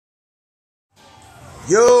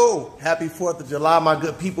Yo, happy 4th of July, my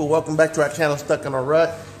good people. Welcome back to our channel, Stuck in a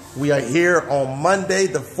Rut. We are here on Monday,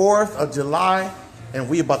 the 4th of July, and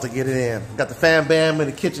we about to get it in. Got the fam bam in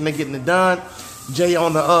the kitchen, they getting it done. Jay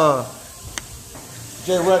on the,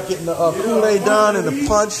 Jay Rut getting the Kool-Aid done and the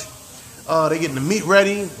punch. They getting the meat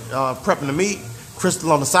ready, prepping the meat.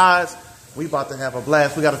 Crystal on the sides. We about to have a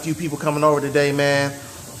blast. We got a few people coming over today, man.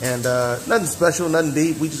 And nothing special, nothing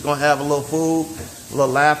deep. We just gonna have a little food, a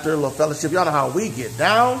little laughter, a little fellowship. Y'all know how we get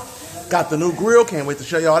down. Got the new grill, can't wait to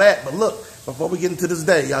show y'all that. But look, before we get into this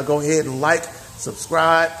day, y'all go ahead and like,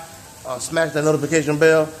 subscribe, smash that notification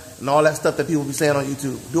bell, and all that stuff that people be saying on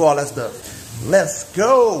YouTube. Do all that stuff. Let's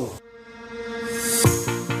go.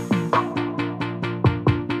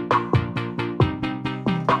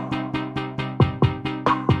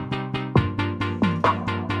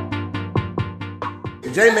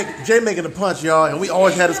 Jay making the punch, y'all, and we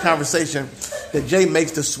always had this conversation that Jay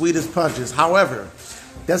makes the sweetest punches. However,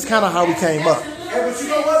 that's kind of how we came up. Hey, but you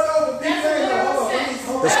know what,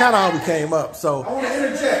 though? That's kind of how we came up. So I want to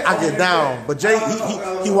interject. I get down, but Jay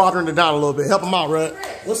he watering it down a little bit. Help him out, Rut.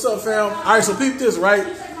 What's up, fam? All right, so peep this, right?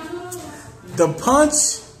 The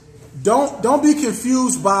punch, don't be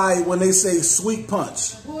confused by when they say sweet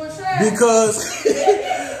punch, because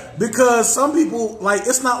some people, like,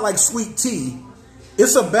 it's not like sweet tea.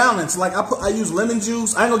 It's a balance. Like I use lemon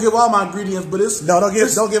juice. I ain't gonna give all my ingredients, but it's don't give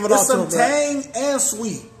it all to them. It's some tang and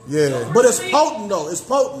sweet. Yeah, but it's potent though. It's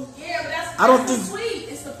potent. Yeah, but that's I don't think sweet.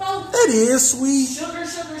 It's the potent. It is sweet. Sugar.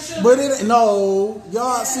 But it no,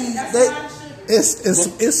 y'all see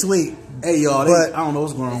it's sweet. Hey y'all, but I don't know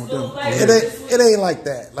what's going on with them. It ain't like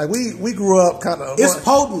that. Like we grew up kind of. It's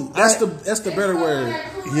potent. That's the better word.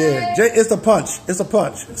 Yeah, Jay, it's a punch. It's a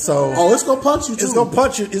punch. So it's gonna punch you too. It's gonna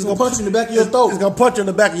punch you. It's gonna punch you in the back of your throat. It's gonna punch you in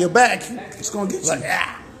the back of your back. It's gonna get you. Like,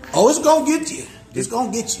 it's gonna get you. It's gonna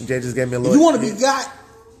get you. Jay just gave me a little. If you want to be got,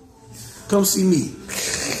 come see me.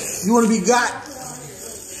 You want to be got,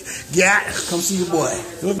 come see your boy.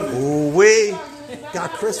 Ooh wee.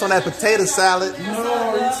 Got Chris on that potato salad.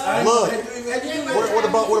 Look, where the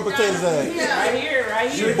potatoes at? Right here.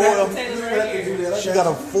 She got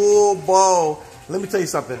a full bowl. Let me tell you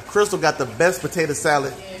something. Crystal got the best potato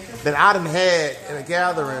salad that I done had in a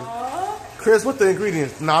gathering. Chris, what the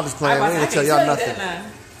ingredients? No, I'm just playing. I ain't gonna tell y'all nothing.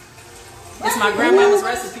 It's my grandmama's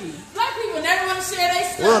recipe. Black people never want to share their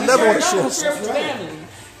stuff. Well, never want to share with your family.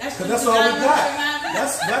 That's all we got.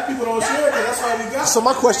 Black people don't share it, that's all we got. So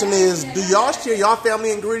my question is, do y'all share y'all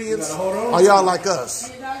family ingredients? Or y'all like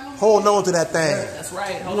us? Hold on to that thing. That's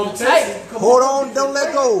right. Hold on tight. Hold on, don't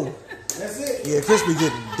let go. That's it. Yeah, Chris be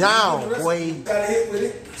getting down, boy. Got a hit with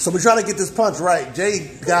it. So we're trying to get this punch right.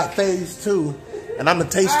 Jay got phase 2, and I'm the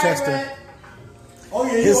taste tester. Oh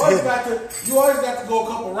yeah, you always got to go a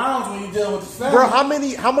couple rounds when you're dealing with this family. Bro,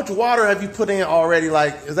 how much water have you put in already?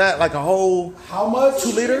 Like, is that like a whole? How much?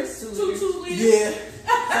 2 liters? 2 liters. Yeah.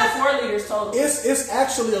 4 liters total. It's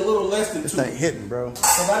actually a little less than 2. This ain't hitting, bro.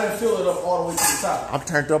 Because I didn't fill it up all the way to the top. I'm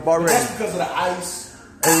turned up already. But that's because of the ice.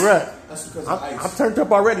 Hey, Rut. That's because of the ice. I'm turned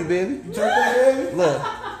up already, baby. You turned up, baby? Look.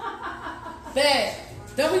 Bad.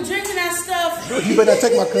 Don't be drinking that stuff. You better not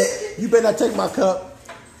take my cup. You better not take my cup.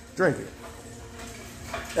 Drink it.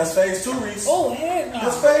 That's phase 2, Reese. Oh, heck no.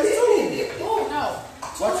 That's phase 2. Oh, no.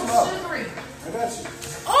 Watch Too him out. sugary. I got you.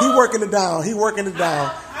 He working it down. He working it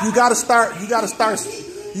down. You gotta start with that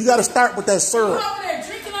syrup. You over there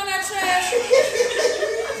drinking on that trash?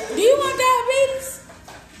 Do you want diabetes?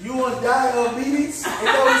 You want diabetes? Is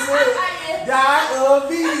that what he said?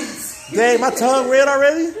 Diabetes. Dang, my tongue red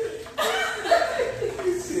already?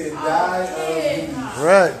 He said diabetes.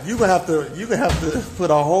 Right. You gonna have to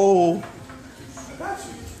put a whole. I got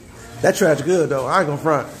you. That trash good though. I ain't gonna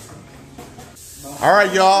front. All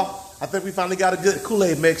right, y'all. I think we finally got a good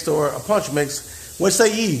Kool-Aid mix or a punch mix. What say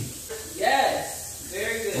ye? Yes.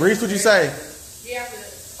 Very good. Reese, what you say? Yeah.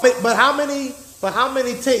 But how many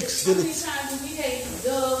takes did it?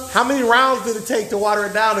 How many rounds did it take to water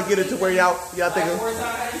it down to get it to where y'all think?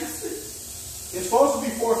 It's supposed to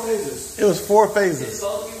be 4 phases. It was 4 phases. It's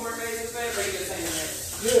supposed to be 4 phases, babe, or you just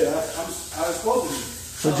saying that? Yeah, I was supposed to be.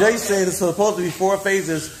 So Jay said it's supposed to be 4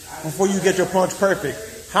 phases before you get your punch perfect.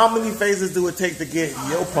 How many phases do it take to get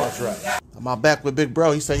your punch right? I'm back with Big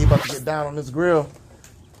Bro. He said he about to get down on this grill.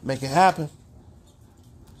 Make it happen.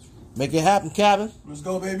 Make it happen, Cabin. Let's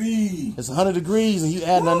go, baby. It's 100 degrees and you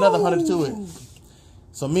adding another 100 to it.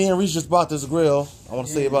 So me and Reese just bought this grill. I want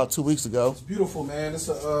to say about 2 weeks ago. It's beautiful, man. It's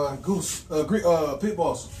a Pit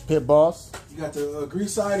Boss. Pit Boss. You got the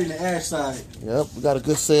grease side and the ash side. Yep, we got a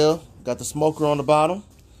good sale. Got the smoker on the bottom.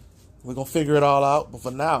 We're going to figure it all out. But for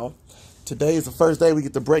now, today is the first day we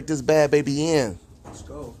get to break this bad baby in. Let's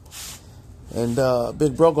go. And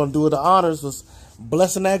Big Bro gonna do the honors was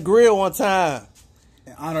blessing that grill one time.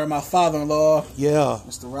 In honor of my father-in-law, Yeah.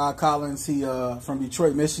 Mr. Rod Collins. He from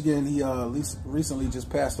Detroit, Michigan. He recently just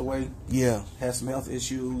passed away. Yeah. Had some health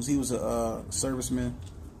issues. He was a serviceman,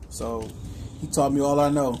 so he taught me all I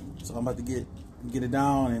know. So I'm about to get it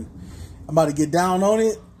down, and I'm about to get down on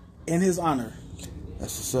it in his honor.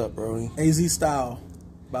 That's what's up, bro. AZ style,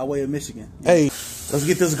 by way of Michigan. Hey, let's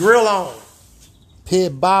get this grill on.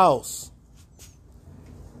 Pit Boss.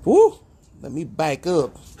 Woo! Let me back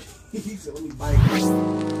up. He said, "Let me bite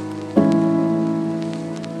you."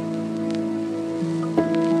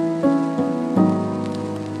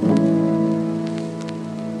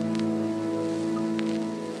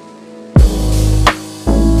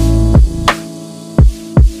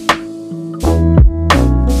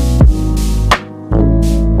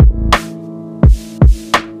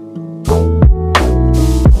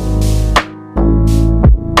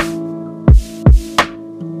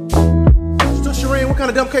 What kind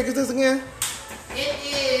of dump cake is this again? It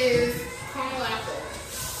is caramel apple.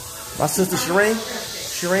 My sister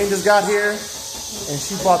Shireen just got here, and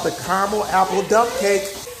she bought the caramel apple dump cake.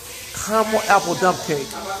 Caramel apple dump cake.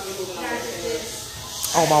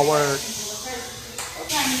 Oh my word.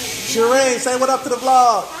 Shireen, say what up to the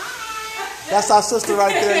vlog. That's our sister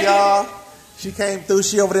right there, y'all. She came through.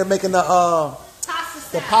 She over there making the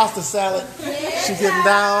pasta salad. She getting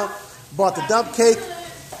down. Bought the dump cake.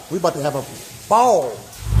 We about to have a ball.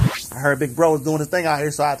 I heard Big Bro was doing his thing out here,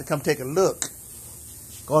 so I had to come take a look.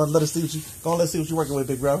 Go on and let's see what you're working with,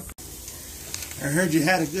 Big Bro. I heard you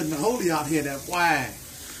had a good Maholi out here, that wine.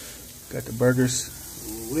 Got the burgers.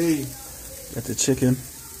 Ooh-wee. Got the chicken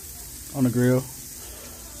on the grill.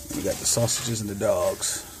 We got the sausages and the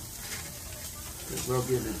dogs. Big Bro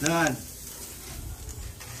getting it done.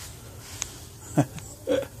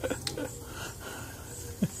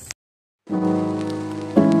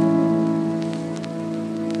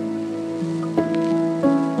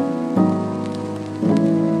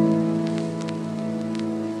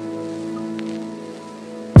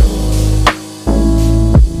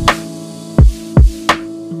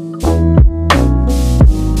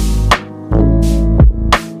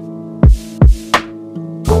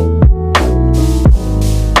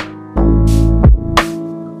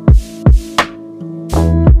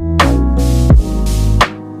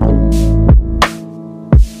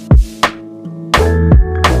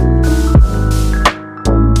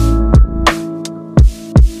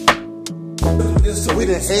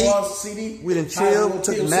 We done chilled,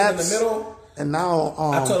 took naps, and now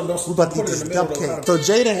we about to eat this dump cake. So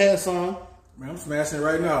Jada has some. Man, I'm smashing it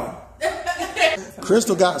right now.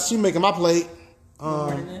 Crystal she making my plate.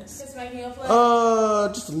 Just making your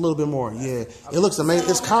plate? Just a little bit more. Yeah, it looks amazing.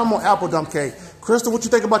 It's caramel apple dump cake. Crystal, what you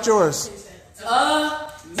think about yours?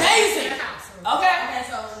 Amazing. Okay.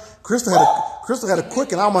 Crystal had a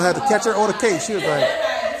quick, and I almost had to catch her on the cake. She was like,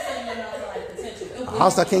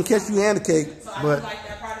 I can't catch you and the cake, but.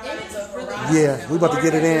 Yeah, we about to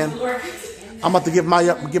get it in. I'm about to give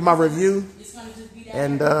my review,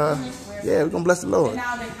 and yeah, we're gonna bless the Lord.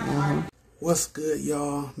 What's good,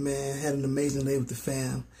 y'all? Man, had an amazing day with the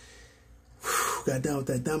fam. Got done with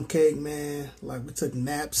that dump cake, man. Like, we took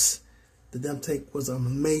naps. The dump cake was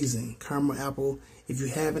amazing. Caramel apple. If you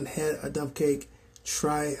haven't had a dump cake,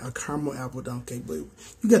 try a caramel apple dump cake. But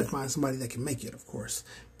you gotta find somebody that can make it, of course.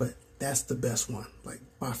 But that's the best one, like,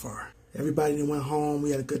 by far. Everybody went home.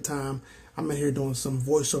 We had a good time. I'm in here doing some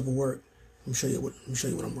voiceover work. Let me show you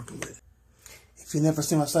what I'm working with. If you've never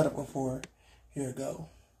seen my setup before, here we go.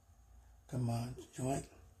 Come on, joint.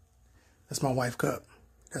 That's my wife cup.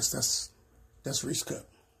 That's Reese's cup.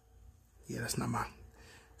 Yeah, that's not my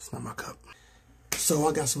cup. So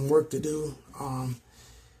I got some work to do.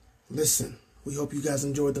 Listen, we hope you guys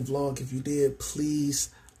enjoyed the vlog. If you did,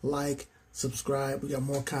 please like, subscribe. We got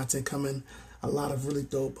more content coming. A lot of really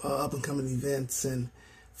dope up and coming events and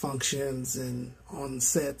functions and on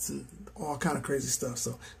sets and all kind of crazy stuff.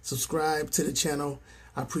 So subscribe to the channel.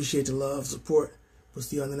 I appreciate the love, support. We'll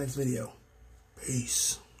see you on the next video.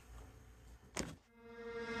 Peace.